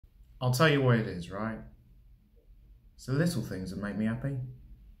I'll tell you what it is, right? It's the little things that make me happy.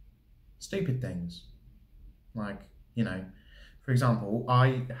 Stupid things. Like, you know, for example,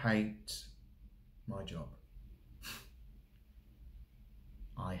 I hate my job.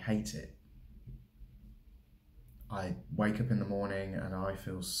 I hate it. I wake up in the morning and I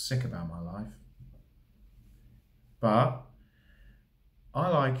feel sick about my life. But I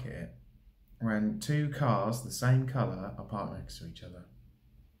like it when two cars, the same colour, are parked next to each other.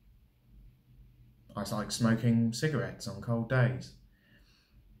 I like smoking cigarettes on cold days.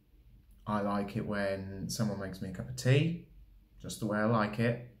 I like it when someone makes me a cup of tea, just the way I like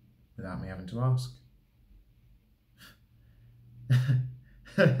it, without me having to ask.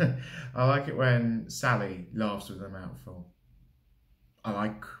 I like it when Sally laughs with her mouth full. I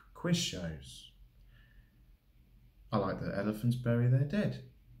like quiz shows. I like that elephants bury their dead.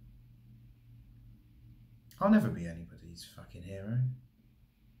 I'll never be anybody's fucking hero,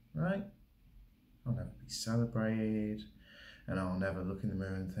 right? I'll never be celebrated, and I'll never look in the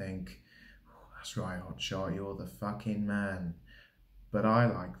mirror and think, oh, that's right, hotshot, you're the fucking man. But I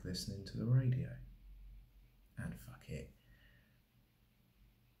like listening to the radio. And fuck it.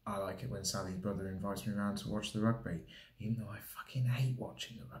 I like it when Sally's brother invites me around to watch the rugby, even though I fucking hate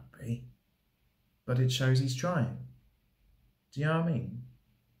watching the rugby. But it shows he's trying. Do you know what I mean?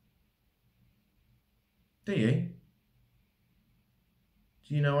 Do you?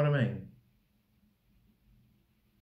 Do you know what I mean?